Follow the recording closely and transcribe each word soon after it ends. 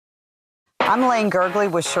I'm Lane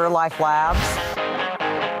Gurgley with Sure Life Labs.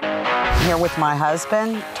 I'm here with my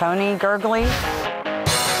husband, Tony Gurgley.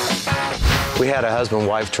 We had a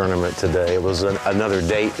husband-wife tournament today. It was another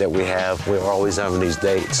date that we have. We're always having these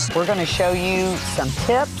dates. We're going to show you some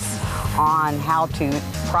tips on how to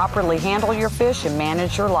properly handle your fish and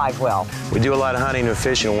manage your live well. We do a lot of hunting and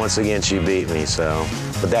fishing, and once again, she beat me,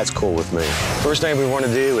 but that's cool with me. First thing we want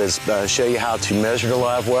to do is show you how to measure the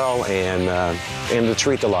live well and to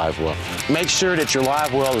treat the live well. Make sure that your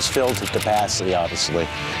live well is filled to capacity, obviously.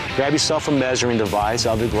 Grab yourself a measuring device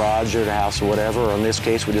out of the garage or the house or whatever, or in this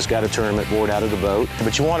case, we just got a tournament board out of the boat.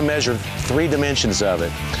 But you want to measure 3 dimensions of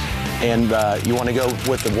it. And you want to go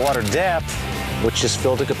with the water depth, which is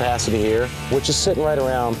filled to capacity here, which is sitting right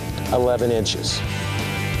around 11 inches.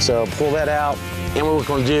 So pull that out, and what we're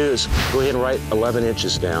going to do is go ahead and write 11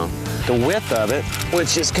 inches down. The width of it,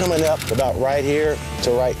 which is coming up about right here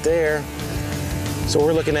to right there, so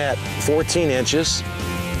we're looking at 14 inches,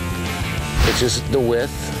 which is the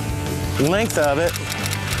width. Length of it,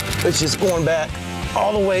 which is going back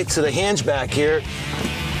all the way to the hinge back here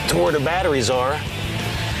to where the batteries are,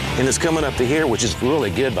 and it's coming up to here, which is really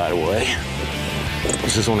good, by the way.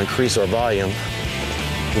 This is going to increase our volume.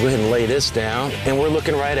 We'll go ahead and lay this down, and we're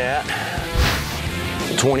looking right at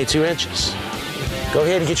 22 inches. Go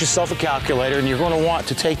ahead and get yourself a calculator, and you're going to want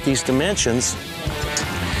to take these dimensions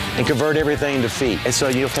and convert everything to feet. And so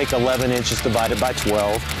you'll take 11 inches divided by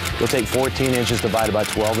 12. You'll take 14 inches divided by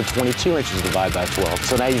 12 and 22 inches divided by 12.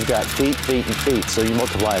 So now you've got feet, feet, and feet. So you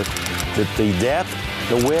multiply the depth,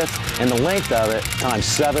 the width, and the length of it times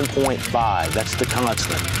 7.5. That's the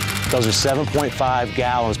constant. Those are 7.5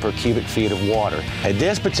 gallons per cubic feet of water. And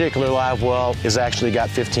this particular live well has actually got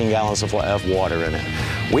 15 gallons of water in it.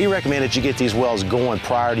 We recommend that you get these wells going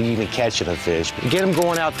prior to even catching a fish. Get them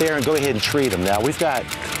going out there and go ahead and treat them. Now, we've got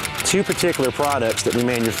 2 particular products that we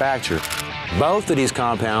manufacture. Both of these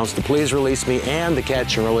compounds, the Please Release Me and the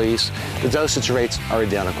Catch and Release, the dosage rates are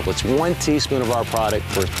identical. It's 1 teaspoon of our product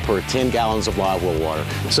per 10 gallons of live well water.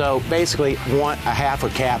 So basically, want a half a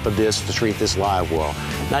cap of this to treat this live well.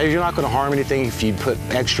 Now, you're not going to harm anything if you put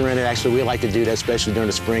extra in it. Actually, we like to do that, especially during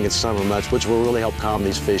the spring and summer months, which will really help calm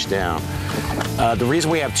these fish down. The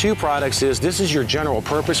reason we have 2 products is this is your general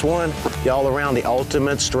purpose one, the all-around, the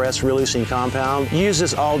ultimate stress-releasing compound. Use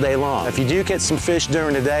this all day long. If you do catch some fish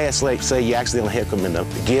during the day, it's like, say you accidentally hook them in the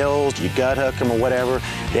gills, you gut hook them or whatever,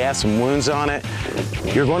 they have some wounds on it,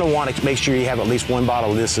 you're going to want to make sure you have at least 1 bottle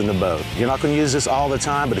of this in the boat. You're not going to use this all the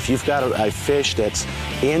time, but if you've got a fish that's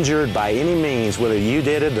injured by any means, whether you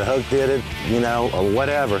did it, the hook did it, or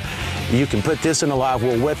whatever, you can put this in the live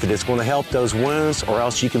well with it. It's going to help those wounds, or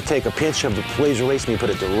else you can take a pinch of the Please Release Me and put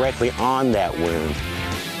it directly on that wound.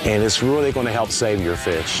 And it's really going to help save your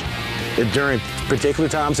fish. During particular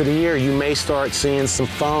times of the year, you may start seeing some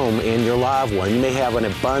foam in your live well. You may have an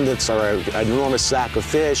abundance or an enormous sack of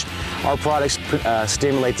fish. Our products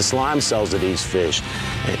stimulate the slime cells of these fish.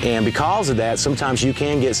 And because of that, sometimes you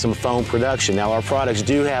can get some foam production. Now, our products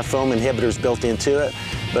do have foam inhibitors built into it,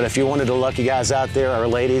 but if you're one of the lucky guys out there, or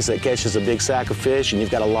ladies, that catches a big sack of fish and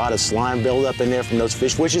you've got a lot of slime buildup in there from those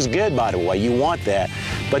fish, which is good, by the way, you want that,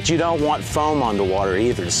 but you don't want foam on the water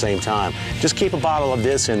either at the same time. Just keep a bottle of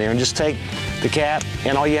this in there and just take the cap,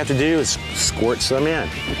 and all you have to do is squirt some in.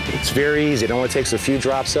 It's very easy. It only takes a few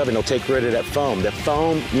drops of it, and it'll take rid of that foam. The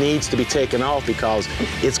foam needs to be taken off because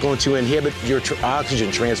it's going to inhibit your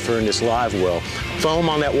oxygen transfer in this live well. Foam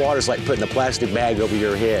on that water is like putting a plastic bag over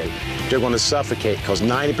your head. They're going to suffocate because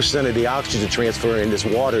 90% of the oxygen transfer in this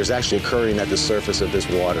water is actually occurring at the surface of this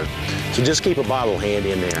water. So just keep a bottle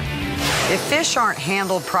handy in there. If fish aren't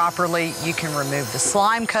handled properly, you can remove the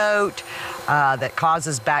slime coat that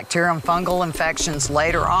causes bacterial and fungal infections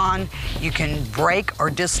later on. You can break or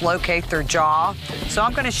dislocate their jaw. So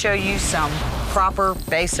I'm going to show you some proper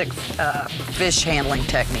basic fish handling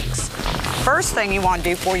techniques. First thing you want to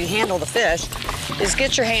do before you handle the fish is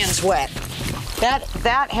get your hands wet.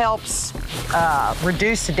 That helps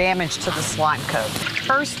reduce the damage to the slime coat.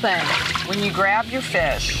 First thing, when you grab your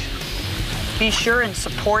fish, be sure and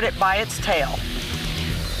support it by its tail.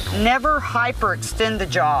 Never hyperextend the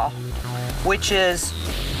jaw, which is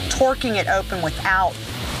torquing it open without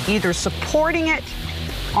either supporting it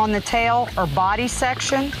on the tail or body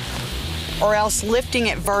section, or else lifting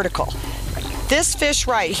it vertical. This fish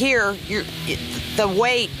right here, the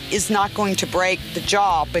weight is not going to break the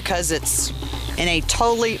jaw because it's in a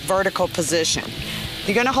totally vertical position.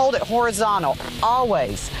 You're going to hold it horizontal.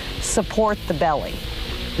 Always support the belly.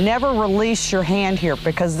 Never release your hand here,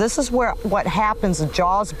 because this is where what happens, the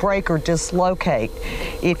jaws break or dislocate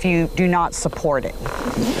if you do not support it.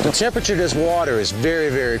 The temperature of this water is very,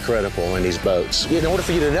 very critical in these boats. In order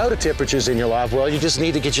for you to know the temperatures in your live well, you just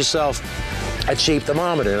need to get yourself a cheap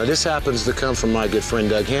thermometer. Now, this happens to come from my good friend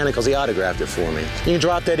Doug Hanna, because he autographed it for me. You can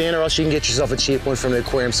drop that in, or else you can get yourself a cheap one from the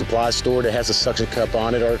aquarium supply store that has a suction cup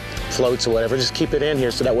on it, or floats or whatever. Just keep it in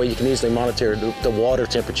here so that way you can easily monitor the water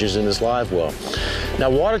temperatures in this live well.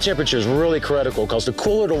 Now, water temperature is really critical, because the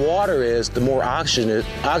cooler the water is, the more oxygen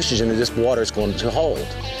this water is going to hold.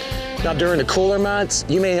 Now, during the cooler months,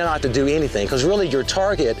 you may not have to do anything, because really your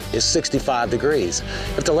target is 65 degrees.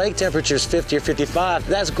 If the lake temperature is 50 or 55,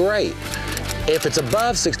 that's great. If it's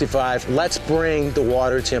above 65, let's bring the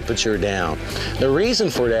water temperature down. The reason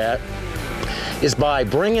for that is by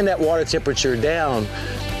bringing that water temperature down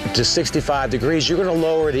to 65 degrees, you're going to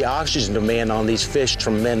lower the oxygen demand on these fish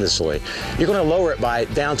tremendously. You're going to lower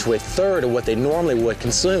it down to 1/3 of what they normally would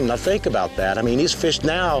consume. Now think about that. I mean, these fish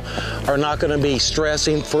now are not going to be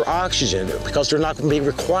stressing for oxygen, because they're not going to be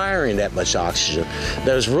requiring that much oxygen.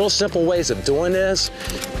 There's real simple ways of doing this.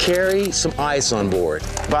 Carry some ice on board.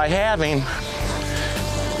 By having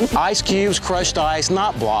ice cubes, crushed ice,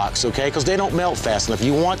 not blocks, okay, because they don't melt fast enough.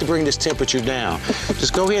 You want to bring this temperature down.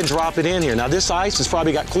 Just go ahead and drop it in here. Now, this ice has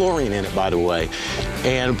probably got chlorine in it, by the way.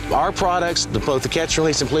 And our products, both the Catch and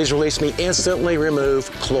Release and Please Release Me, instantly remove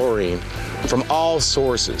chlorine from all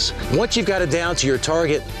sources. Once you've got it down to your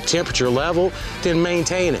target temperature level, then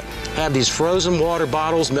maintain it. Have these frozen water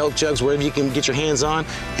bottles, milk jugs, whatever you can get your hands on.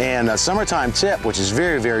 And a summertime tip, which is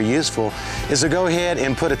very, very useful, is to go ahead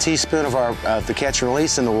and put a teaspoon of the Catch and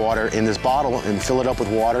Release in the water in this bottle and fill it up with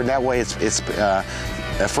water. That way it's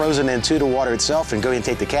frozen into the water itself, and go ahead and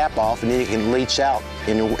take the cap off, and then you can leach out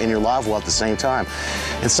in your live well at the same time.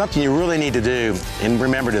 And something you really need to do, and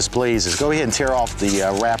remember this please, is go ahead and tear off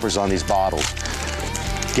the wrappers on these bottles.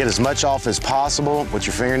 Get as much off as possible with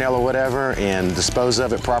your fingernail or whatever, and dispose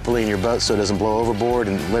of it properly in your boat so it doesn't blow overboard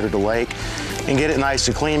and litter the lake. And get it nice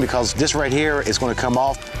and clean, because this right here is going to come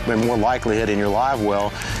off with more likelihood in your live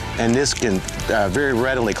well, and this can very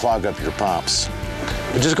readily clog up your pumps.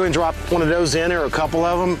 But just go ahead and drop one of those in there, or a couple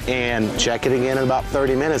of them, and check it again in about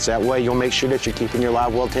 30 minutes. That way you'll make sure that you're keeping your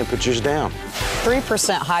live well temperatures down.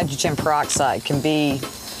 3% hydrogen peroxide can be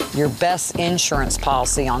your best insurance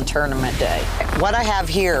policy on tournament day. What I have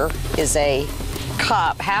here is a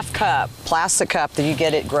cup, half cup, plastic cup that you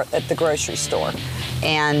get at the grocery store.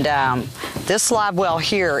 And this live well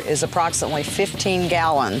here is approximately 15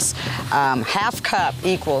 gallons. Half cup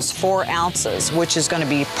equals 4 ounces, which is going to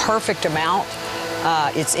be perfect amount.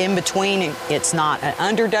 It's in between. It's not an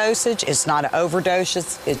underdosage. It's not an overdose.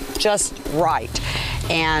 It's just right.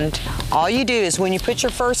 And all you do is when you put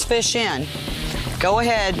your first fish in, go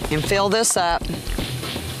ahead and fill this up.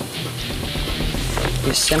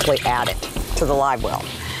 You simply add it to the live well.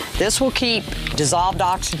 This will keep dissolved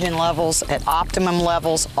oxygen levels at optimum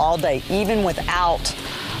levels all day, even without,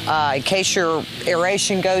 in case your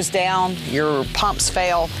aeration goes down, your pumps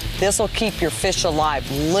fail, this will keep your fish alive,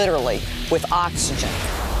 literally, with oxygen.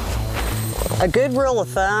 A good rule of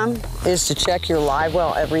thumb is to check your live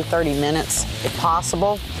well every 30 minutes, if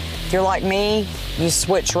possible. If you're like me, you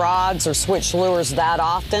switch rods or switch lures that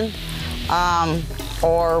often,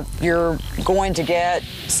 or you're going to get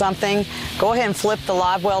something, go ahead and flip the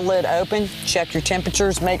live well lid open, check your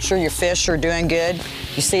temperatures, make sure your fish are doing good.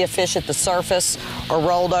 You see a fish at the surface or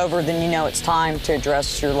rolled over, then you know it's time to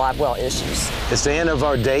address your live well issues. It's the end of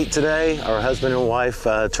our date today, our husband and wife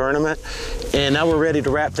tournament, and now we're ready to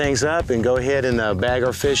wrap things up and go ahead and bag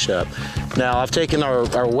our fish up. Now, I've taken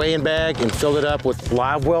our weighing bag and filled it up with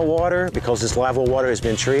live well water, because this live well water has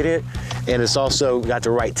been treated, and it's also got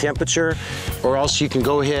the right temperature. Or else you can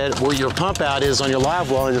go ahead where your pump out is on your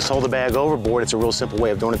live well and just hold the bag overboard. It's a real simple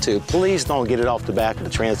way of doing it too. Please don't get it off the back of the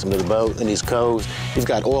transom of the boat in these coves. You've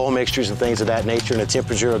got oil mixtures and things of that nature, and the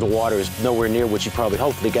temperature of the water is nowhere near what you probably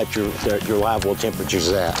hopefully got your live well temperatures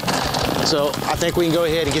at. So I think we can go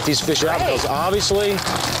ahead and get these fish out, because obviously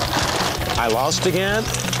I lost again,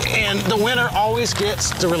 and the winner always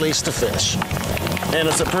gets to release the fish. And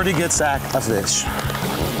it's a pretty good sack of fish.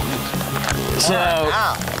 So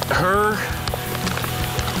her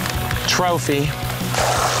trophy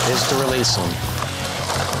is to release them.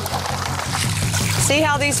 See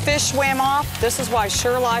how these fish swam off? This is why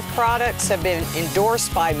Sure Life products have been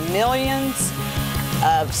endorsed by millions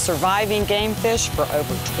of surviving game fish for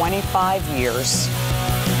over 25 years.